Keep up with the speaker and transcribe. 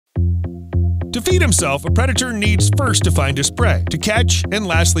To feed himself, a predator needs first to find his prey, to catch, and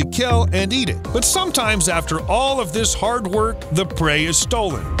lastly kill and eat it. But sometimes after all of this hard work, the prey is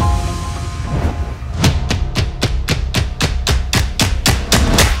stolen.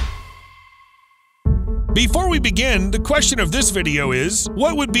 Before we begin, the question of this video is,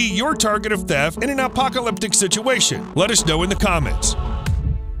 what would be your target of theft in an apocalyptic situation? Let us know in the comments.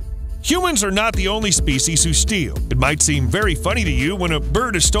 Humans are not the only species who steal. It might seem very funny to you when a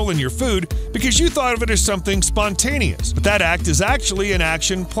bird has stolen your food because you thought of it as something spontaneous, but that act is actually an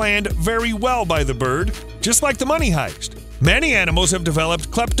action planned very well by the bird, just like the money heist. Many animals have developed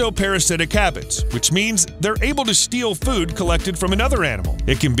kleptoparasitic habits, which means they're able to steal food collected from another animal.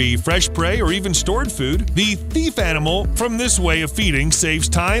 It can be fresh prey or even stored food. The thief animal from this way of feeding saves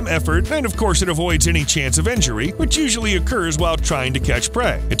time, effort, and of course it avoids any chance of injury, which usually occurs while trying to catch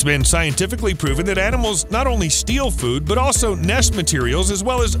prey. It's been scientifically proven that animals not only steal food, but also nest materials as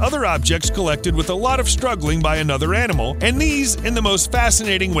well as other objects collected with a lot of struggling by another animal, and these in the most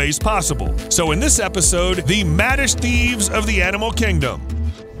fascinating ways possible. So in this episode, the maddest thieves of the animal kingdom.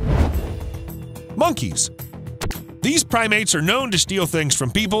 Monkeys. These primates are known to steal things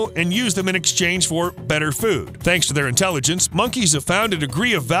from people and use them in exchange for better food. Thanks to their intelligence, monkeys have found a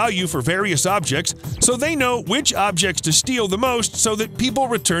degree of value for various objects, so they know which objects to steal the most so that people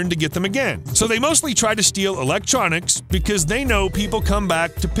return to get them again. So they mostly try to steal electronics because they know people come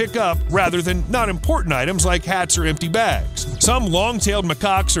back to pick up rather than not important items like hats or empty bags. Some long-tailed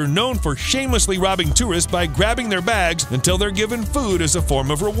macaques are known for shamelessly robbing tourists by grabbing their bags until they're given food as a form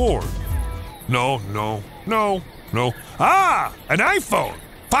of reward. No. Ah! An iPhone!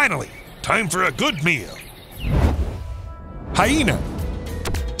 Finally! Time for a good meal. Hyena.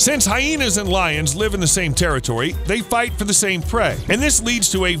 Since hyenas and lions live in the same territory, they fight for the same prey, and this leads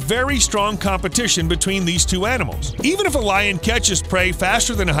to a very strong competition between these two animals. Even if a lion catches prey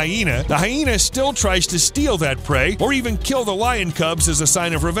faster than a hyena, the hyena still tries to steal that prey or even kill the lion cubs as a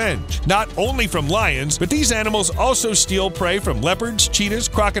sign of revenge. Not only from lions, but these animals also steal prey from leopards, cheetahs,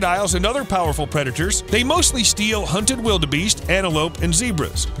 crocodiles, and other powerful predators. They mostly steal hunted wildebeest, antelope, and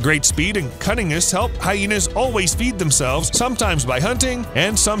zebras. Great speed and cunningness help hyenas always feed themselves, sometimes by hunting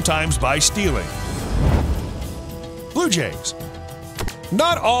and sometimes by stealing. Blue jays.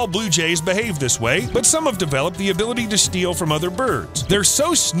 Not all blue jays behave this way, but some have developed the ability to steal from other birds. They're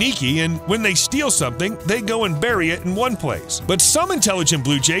so sneaky, and when they steal something, they go and bury it in one place. But some intelligent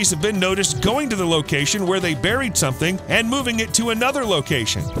blue jays have been noticed going to the location where they buried something and moving it to another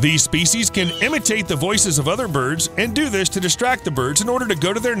location. These species can imitate the voices of other birds and do this to distract the birds in order to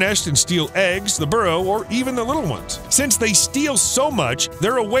go to their nest and steal eggs, the burrow, or even the little ones. Since they steal so much,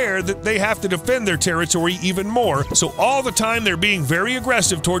 they're aware that they have to defend their territory even more, so all the time they're being very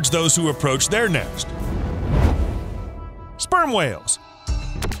aggressive towards those who approach their nest. Sperm whales.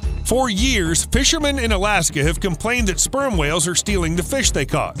 For years, fishermen in Alaska have complained that sperm whales are stealing the fish they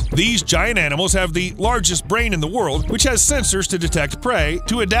caught. These giant animals have the largest brain in the world, which has sensors to detect prey,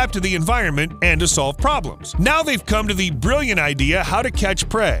 to adapt to the environment, and to solve problems. Now they've come to the brilliant idea how to catch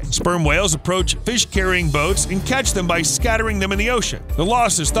prey. Sperm whales approach fish-carrying boats and catch them by scattering them in the ocean. The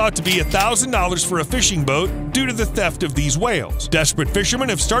loss is thought to be $1,000 for a fishing boat due to the theft of these whales. Desperate fishermen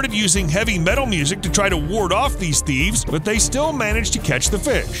have started using heavy metal music to try to ward off these thieves, but they still manage to catch the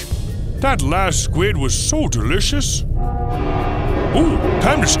fish. That last squid was so delicious. Ooh,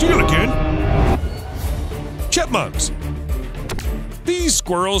 time to steal again. Chipmunks. These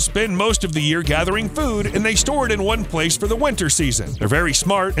squirrels spend most of the year gathering food, and they store it in one place for the winter season. They're very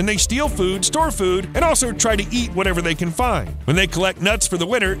smart, and they steal food, store food, and also try to eat whatever they can find. When they collect nuts for the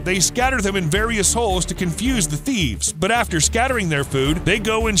winter, they scatter them in various holes to confuse the thieves, but after scattering their food, they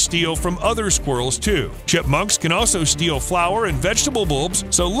go and steal from other squirrels too. Chipmunks can also steal flower and vegetable bulbs,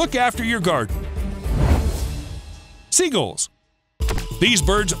 so look after your garden. Seagulls. These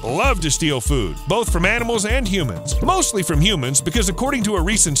birds love to steal food, both from animals and humans. Mostly from humans because according to a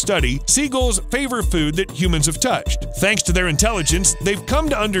recent study, seagulls favor food that humans have touched. Thanks to their intelligence, they've come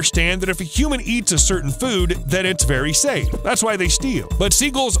to understand that if a human eats a certain food, then it's very safe. That's why they steal. But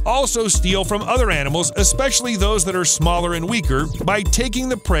seagulls also steal from other animals, especially those that are smaller and weaker, by taking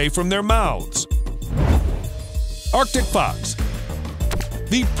the prey from their mouths. Arctic fox.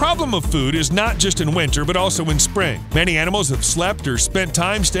 The problem of food is not just in winter, but also in spring. Many animals have slept or spent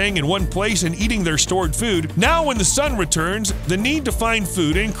time staying in one place and eating their stored food. Now when the sun returns, the need to find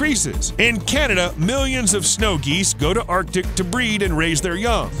food increases. In Canada, millions of snow geese go to Arctic to breed and raise their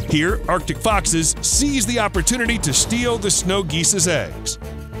young. Here, Arctic foxes seize the opportunity to steal the snow geese's eggs.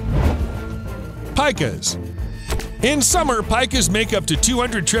 Pikas. In summer, pikas make up to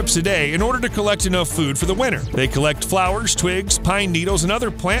 200 trips a day in order to collect enough food for the winter. They collect flowers, twigs, pine needles, and other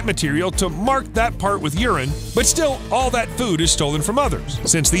plant material to mark that part with urine, but still, all that food is stolen from others.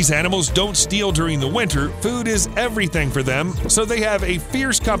 Since these animals don't steal during the winter, food is everything for them, so they have a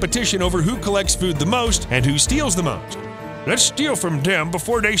fierce competition over who collects food the most and who steals the most. Let's steal from them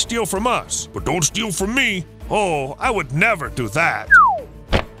before they steal from us, but don't steal from me. Oh, I would never do that.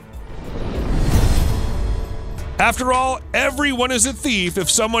 After all, everyone is a thief if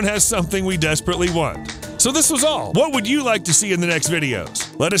someone has something we desperately want. So this was all. What would you like to see in the next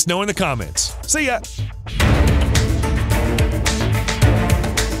videos? Let us know in the comments. See ya!